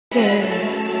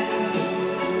Yes.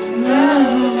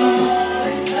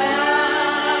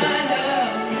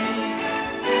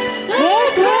 The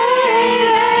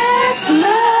greatest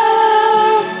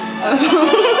love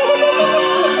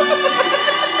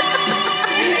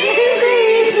is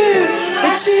easy to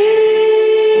achieve.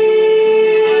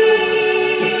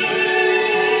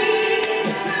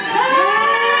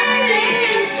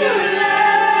 Learning to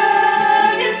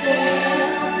love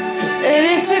yourself, and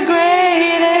it's the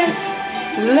greatest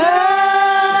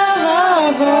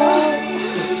love of all.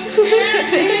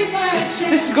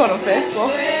 This is going on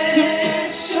Facebook.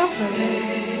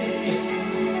 Chocolates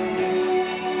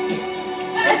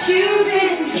that you've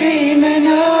been dreaming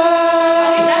of.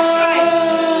 That's right.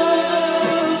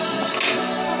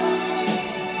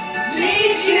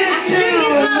 Lead you to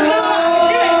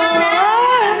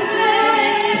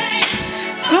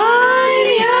find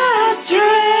your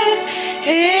strength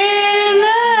in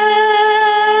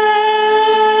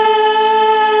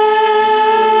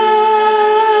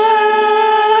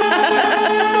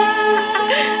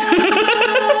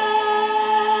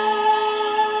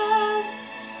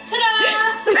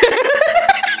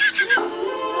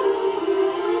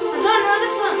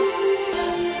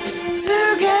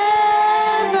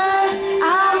together,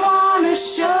 I wanna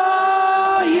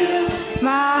show you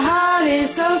my heart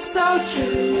is so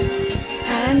true,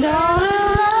 and all the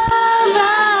love I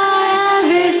have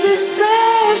is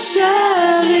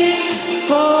especially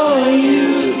for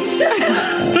you.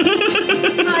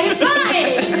 Are you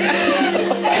fine?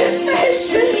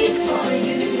 Especially for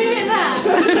you. Hear that?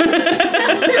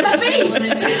 My feet.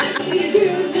 You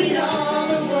mean all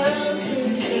the world to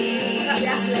me.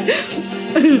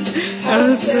 I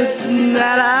was certain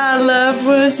that our love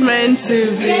was meant to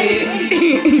be.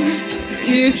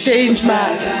 You changed my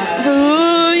life.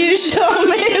 Ooh, you showed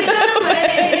me the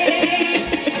way.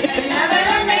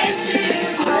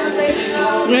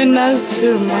 When I was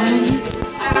to mine,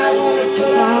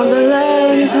 all the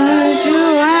love inside you,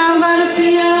 I'm gonna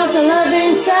see all the love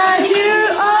inside you.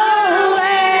 Oh,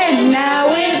 and now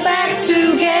we're back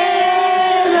together.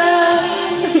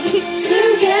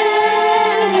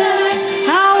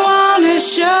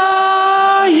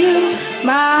 Show you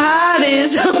my heart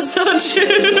is so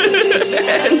true,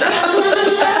 and all the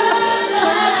love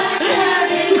I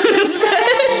have is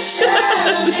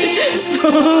especially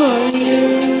for you.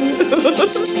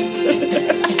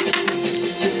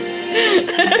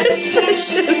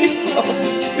 Especially for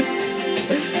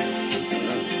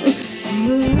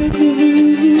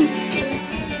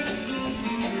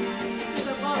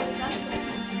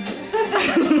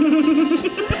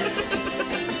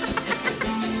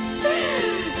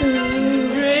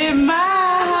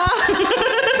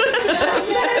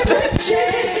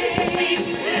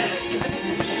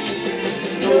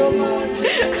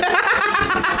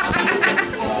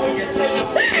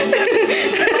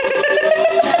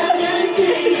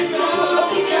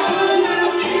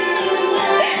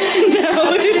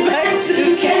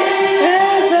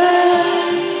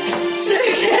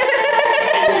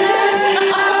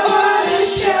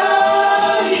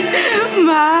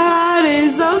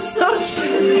so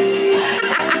true.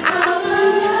 All the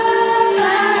love I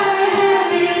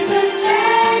have is the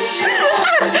special.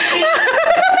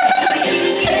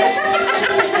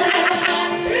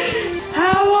 I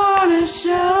wanna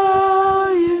show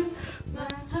you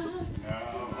my heart.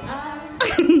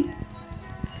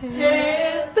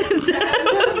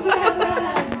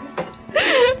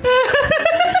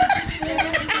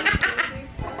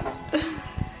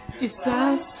 It's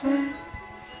I swear.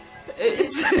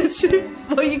 It's the truth.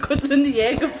 What you got in the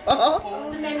egg for? What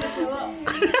was the name of the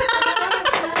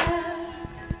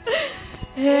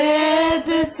at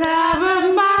the time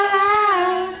of my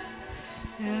life,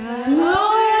 and I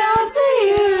know it all to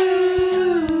you.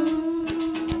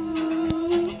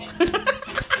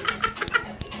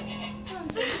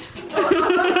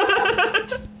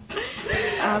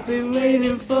 I've been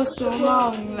waiting for so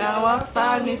long. Now I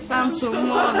finally found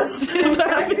someone to stand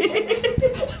by me.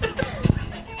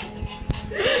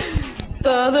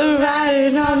 Saw the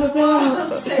writing on the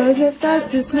wall, so they felt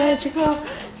this magical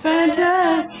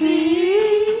fantasy.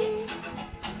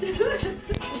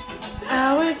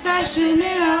 How we're flashing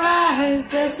in our eyes,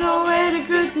 there's no way to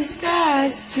good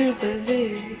disguise to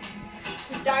believe.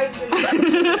 She's dying to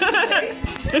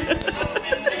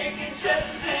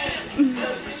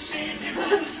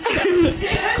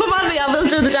Come on, Leah, we'll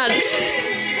do the dance.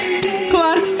 Come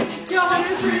on.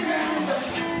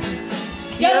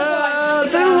 You're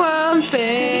the one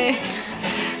thing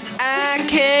I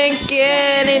can't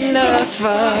get enough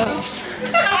of.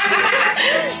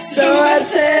 So I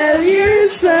tell you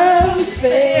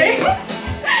something.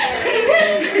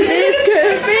 This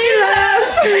could be love.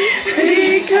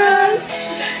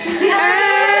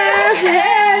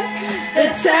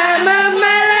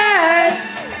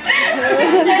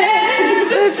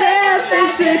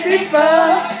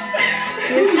 before.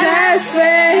 Yes, I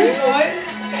swear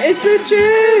it's the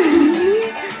truth,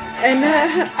 and I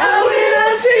owe it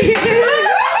all to you.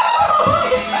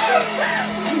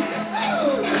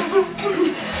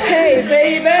 Hey,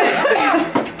 baby.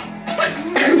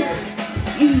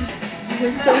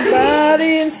 With some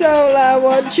body and soul, I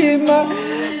want you more.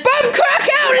 Bum crack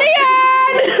out,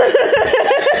 Leanne!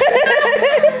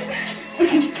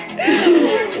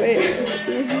 Wait,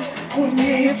 don't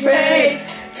be afraid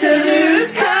to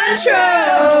lose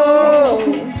control.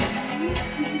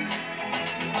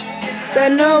 'Cause I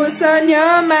know what's on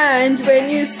your mind when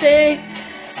you stay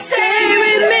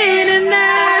with me tonight.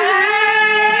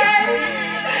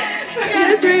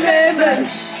 Just remember,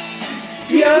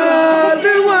 you're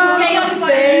the one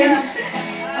thing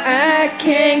I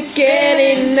can't get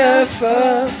enough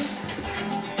of.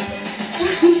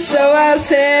 So I'll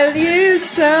tell you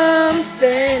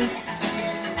something.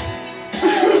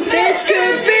 This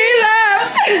could be love,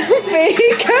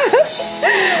 because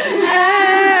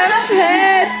I've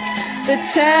had the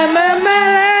time of my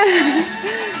life,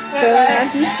 but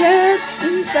I've touched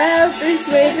and felt this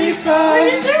way before.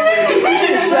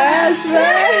 I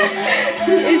swear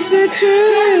it's the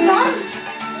truth,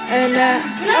 and I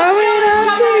owe it all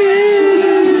to you.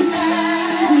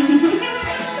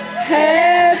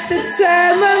 Had the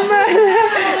time of my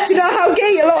life. Do you know how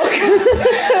gay you look?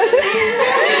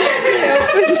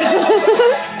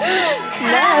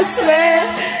 And I swear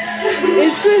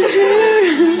it's the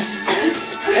truth,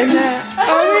 and I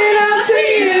owe it all to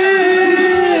you.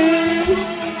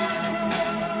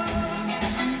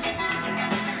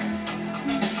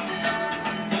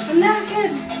 I'm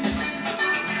knackered.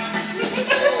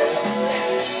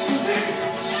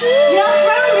 You're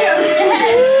throwing me over your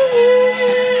head.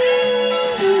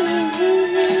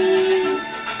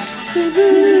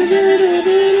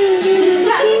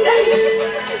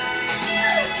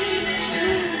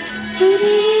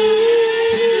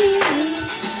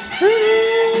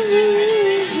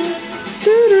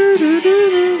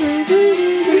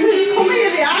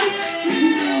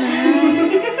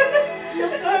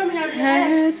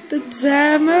 Had the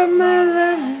time of my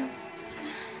life,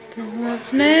 though I've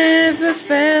never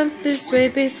felt this way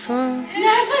before.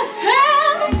 Never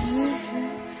felt.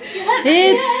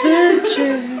 It's the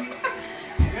truth,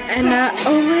 and I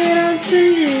owe it all to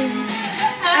you.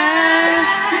 I've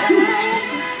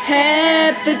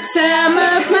had the time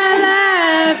of my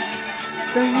life,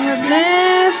 though I've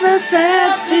never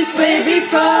felt this way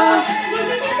before.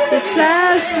 Yes, I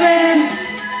swear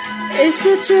it's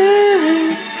the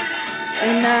truth,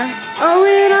 and I owe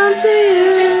it all to you.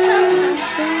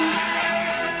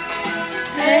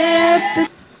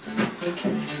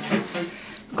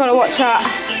 Gotta watch that.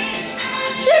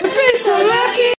 Should be so loud.